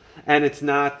generic. And it's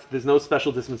not, there's no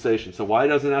special dispensation. So why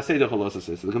doesn't asay do v'los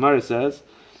asay? So the Gemara says,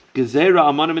 Gezerah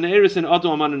almana min erisin adu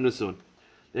almana nusun.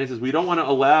 And it says, we don't want to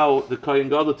allow the kohen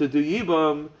gadol to do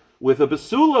yibum with a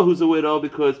basula who's a widow,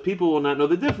 because people will not know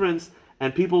the difference,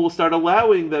 and people will start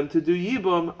allowing them to do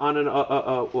yibum on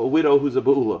a widow who's a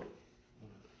ba'ula.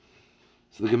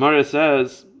 So the Gemara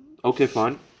says, okay,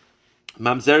 fine.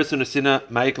 Mamzeres unesina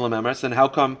ma'ikla memers. And how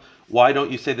come? Why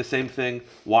don't you say the same thing?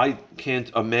 Why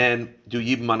can't a man do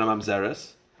yibum on a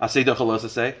mamzeres? Asay dechalos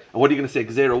asay. And what are you going to say?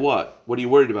 Gzeira what? What are you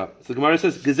worried about? So the Gemara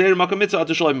says, Gzeira makam mitzvah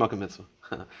atushalayim makam mitzvah.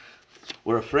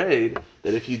 We're afraid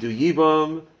that if you do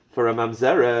yibum for a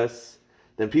mamzeres,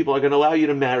 then people are going to allow you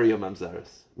to marry a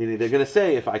mamzeres. Meaning they're going to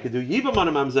say, if I could do yibum on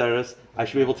a mamzeres, I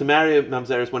should be able to marry a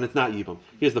mamzeres when it's not yibum.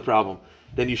 Here's the problem.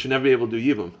 Then you should never be able to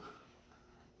do yibum.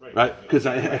 Right? Because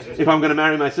if I'm going to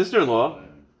marry my sister-in-law,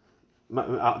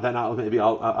 then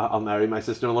I'll marry my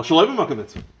sister-in-law. Shalom makam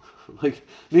mitzvah. Like,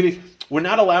 meaning, we're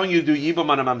not allowing you to do yibum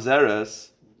on a mamzeres,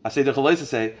 asay dechalos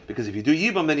asay, because if you do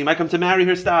yibum, then you might come to marry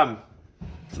her stam.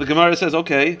 So the Gemara says,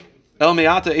 okay, El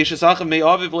me'ata eishasachem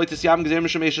me'aviv le'tisyam gzeir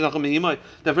mishum eishasachem me'imai.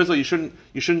 Then first of all, you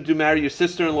shouldn't do marry your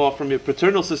sister-in-law from your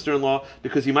paternal sister-in-law,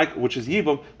 because you might, which is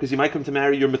yibum, because you might come to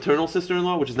marry your maternal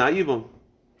sister-in-law, which is not yibum.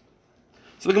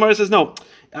 So the Gemara says, no,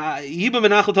 yibum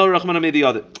and achal tel rachmana made the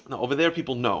other. No, over there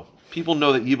people know. People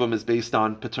know that yibum is based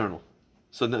on paternal,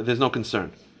 so there's no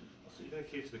concern. So in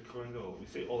that case, the Kohen Gadol, we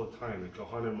say all the time, the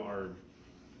Kohanim are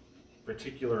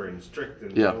particular and strict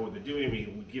and know what they're doing. I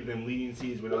mean, we give them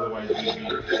leniencies when otherwise we'd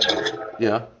be.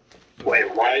 Yeah.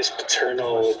 Wait, why is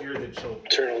paternal,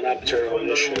 not paternal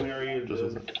initial? Marry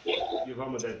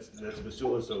Yavama that's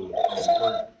Basula, so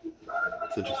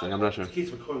it's interesting. I'm not sure. It's a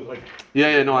case of Kohen, like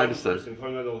no, I understand.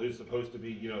 Kohen Gadol is supposed to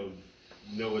be,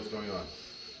 know what's going on.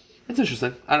 It's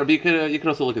interesting. I don't know, but you can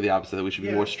also look at the opposite, that we should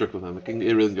be more strict with them.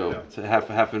 It really go to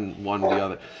half in one or the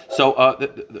other. So,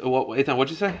 Eitan,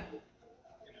 what'd you say?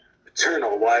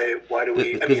 Paternal. Why do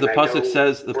we? Because the pasuk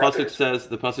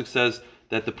says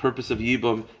that the purpose of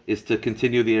yibum is to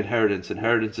continue the inheritance.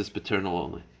 Inheritance is paternal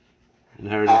only.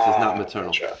 Inheritance is not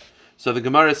maternal. Gotcha. So the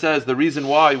Gemara says the reason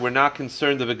why we're not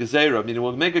concerned of a gezerah, meaning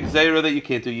we'll make a gezerah that you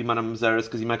can't do yibum on a mamzeres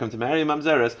because you might come to marry a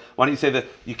mamzeres. Why don't you say that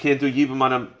you can't do yibum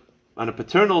on a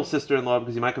paternal sister-in-law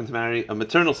because you might come to marry a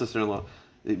maternal sister-in-law?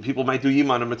 People might do yibum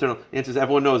on a maternal. The answer is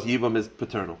everyone knows yibum is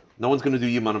paternal. No one's going to do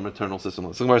yibum on a maternal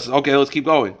sister-in-law. So the Gemara says, okay, let's keep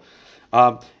going.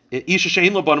 You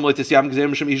shouldn't do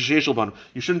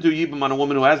yibum on a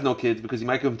woman who has no kids because you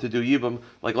might come to do yibum,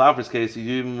 like Laufer's case,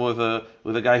 you do yibum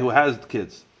with a guy who has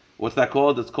kids. What's that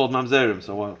called? It's called mamzerim.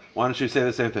 So why don't you say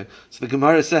the same thing? So the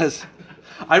Gemara says,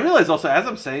 I realize also, as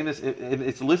I'm saying this,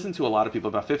 it's listened to a lot of people,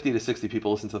 about 50 to 60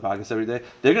 people listen to the podcast every day.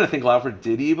 They're going to think Laufer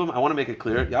did yibum. I want to make it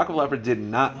clear. Yaakov Laufer did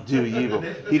not do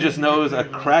yibum. He just knows a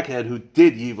crackhead who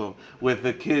did yibum with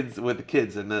the kids,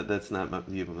 and that's not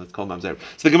yibum. That's called mamzerim.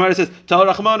 So the Gemara says, Tal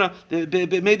Rachmana,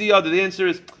 the answer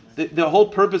is, the whole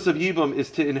purpose of yibum is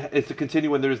to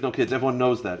continue when there is no kids. Everyone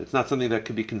knows that. It's not something that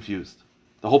could be confused.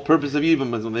 The whole purpose of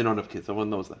Yibum is when they don't have kids.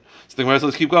 Everyone knows that. So the Gemara says,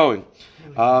 let's keep going.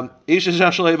 You should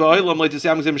never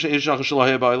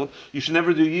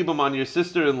do Yibum on your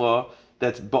sister-in-law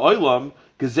that's Ba'olam.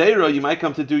 Gezerah, you might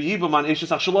come to do Yibum on Eishes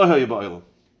Achshalah Ba'olam.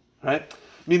 Right?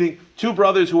 Meaning, two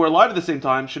brothers who are alive at the same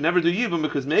time should never do Yibum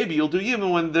because maybe you'll do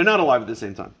Yibum when they're not alive at the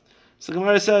same time. So the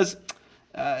Gemara says,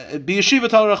 the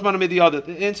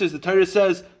answer is the Torah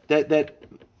says that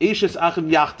Eishes Achim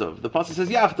Yachtav. The pasuk says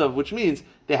Yachtav, which means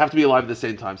they have to be alive at the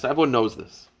same time. So everyone knows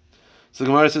this. So the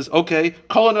Gemara says, okay, you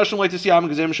should never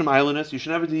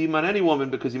do Yibum on any woman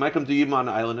because you might come to Yibum on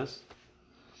islandess.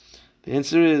 The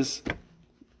answer is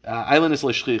islandess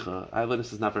le'shchicha.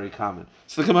 Islandess is not very common.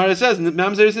 So the Gemara says,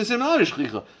 mamzeres is similar to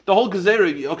shchicha. The whole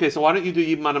gezerah. Okay, so why don't you do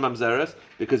Yibum on a mamzeres?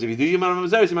 Because if you do Yibum on a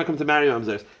mamzeres, you might come to marry a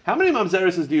mamzeres. How many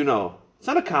mamzeres do you know? It's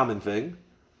not a common thing.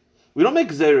 We don't make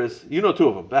gezeres. You know two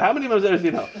of them, but how many mamzeres do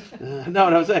you know? No,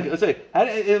 I'm saying,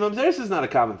 mamzeres is not a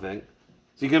common thing.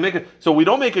 So you can make so we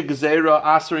don't make a gezerah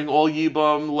asering all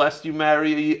yibum lest you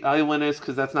marry a islandess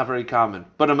because that's not very common.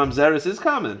 But a mamzeres is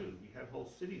common. We have whole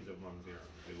cities of mamzeres.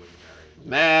 They wouldn't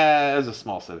marry. Nah, it's a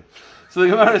small city. So the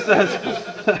Gemara says,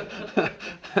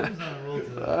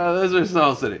 those are a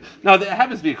small city. No, it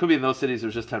happens to be. It could be in those cities.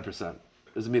 There's just 10%.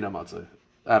 There's a mina matzah.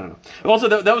 I don't know. Also,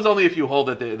 that was only if you hold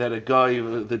that a guy,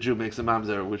 the Jew, makes a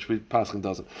mamzer, which we Paskin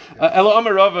doesn't. Elo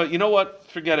Amar Rava, you know what?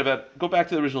 Forget about it. Go back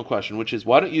to the original question, which is,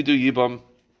 why don't you do Yibum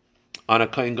on a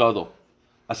Kohen Gadol?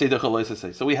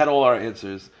 So we had all our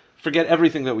answers. Forget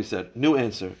everything that we said. New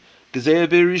answer.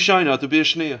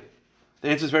 The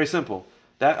answer is very simple.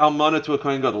 That almana to a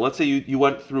Kohen Gadol. Let's say you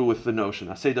went through with the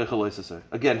notion.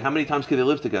 Again, how many times can they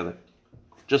live together?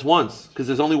 Just once, because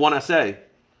there's only one asay.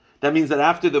 That means that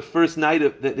after the first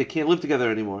night, they can't live together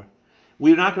anymore.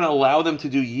 We're not going to allow them to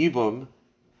do Yibum.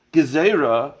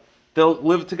 Gezerah, they'll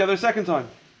live together a second time.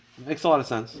 It makes a lot of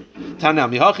sense. Tana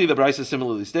Mihachi, the Brisa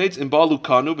similarly states, in Balu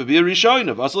Kanu, B'bir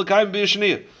Rishoinav, Asal Kaim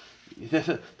B'Yishniyah.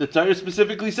 The Torah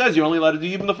specifically says you're only allowed to do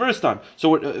Yibum the first time.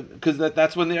 So, because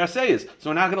that's when the Asay is. So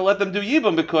we're not going to let them do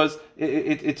Yibum because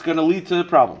it's going to lead to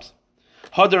problems.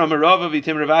 Hadar Amarava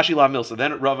V'Tim Ravashi La Milsa.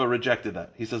 Then Rava rejected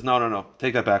that. He says, no.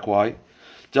 Take that back. Why?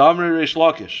 Rava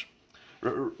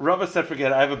said,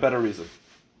 forget it, I have a better reason.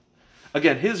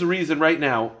 Again, his reason right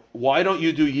now, why don't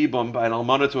you do Yibum by an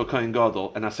almana to a Kohen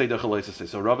Gadol and Asay Dechaleisase?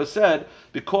 So Rava said,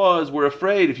 because we're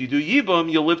afraid if you do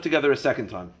Yibum, you'll live together a second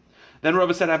time. Then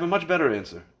Rava said, I have a much better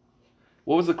answer.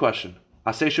 What was the question?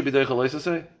 Asay should be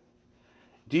Dechaleisase?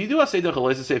 Do you do Asay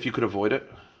Dechaleisase if you could avoid it?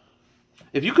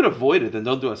 If you could avoid it, then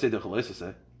don't do Asay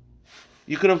Dechaleisase.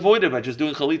 You could avoid it by just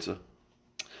doing Chalitza.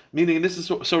 Meaning, this is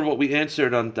sort of what we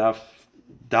answered on Daf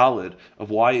Dalid of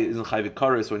why it isn't Chayvik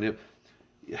Kares when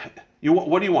you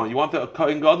what do you want? You want the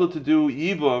Kohen Gadol to do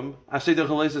Yibum, Asay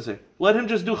Dechaleisase. Let him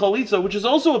just do Chalitza, which is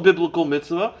also a biblical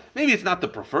mitzvah. Maybe it's not the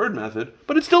preferred method,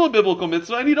 but it's still a biblical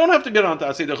mitzvah, and you don't have to get on to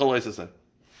Asay Dechaleisase.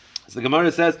 So the Gemara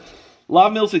says, La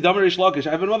Milsi Damar Ish Lakish.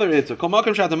 I have another answer. Kol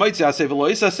Makom Shat Hamaitzi Asay V'Lo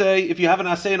Isasay. If you have an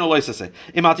Asay and a Lo Isasay,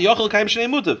 Imati Yochel Kaim Shnei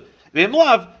Mutav. V'Im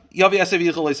Lav.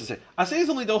 Asay is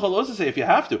only dochalosase if you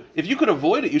have to. If you could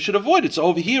avoid it, you should avoid it. So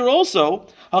over here also,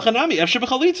 over here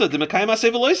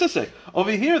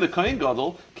the Kohen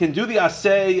Gadol can do the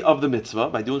asay of the mitzvah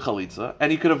by doing chalitza,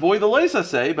 and he could avoid the lois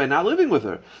asay by not living with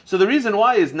her. So the reason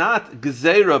why is not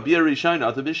gezerah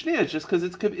b'yarishayna to b'shniya, it's just because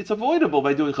it's avoidable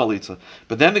by doing chalitza.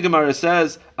 But then the Gemara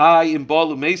says, im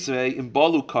balu meisvei im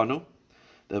balu kanu.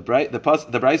 The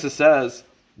Brisa says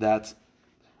that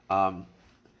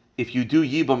if you do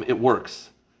Yibum, it works.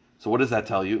 So what does that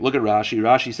tell you? Look at Rashi.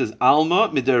 Rashi says, Alma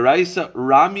midaraisa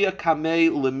ramya kamei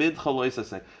limid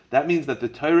chaloisase. That means that the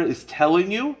Torah is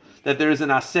telling you that there is an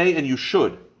asay and you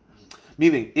should.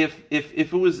 Meaning, if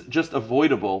it was just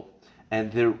avoidable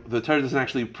and the Torah doesn't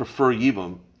actually prefer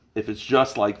Yibum, if it's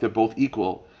just like they're both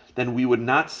equal, then we would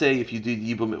not say if you did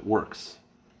Yibum, it works.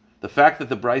 The fact that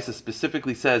the Brisa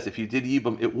specifically says if you did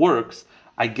Yibum, it works,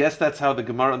 I guess that's how the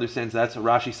Gemara understands that. So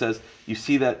Rashi says, you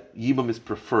see that Yibum is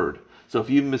preferred. So if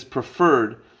Yibum is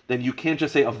preferred, then you can't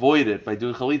just say avoid it by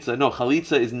doing Chalitza. No,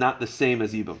 Chalitza is not the same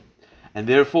as Yibum. And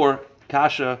therefore,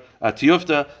 Kasha,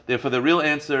 Tiyufta, therefore the real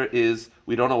answer is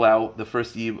we don't allow the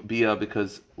first Biyah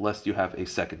because lest you have a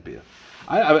second Biyah.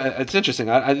 It's interesting.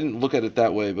 I didn't look at it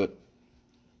that way, but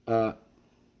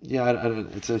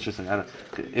it's interesting.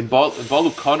 In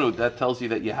Balu Kanu, that tells you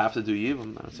that you have to do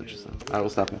Yibum. That's interesting. I will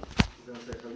stop here.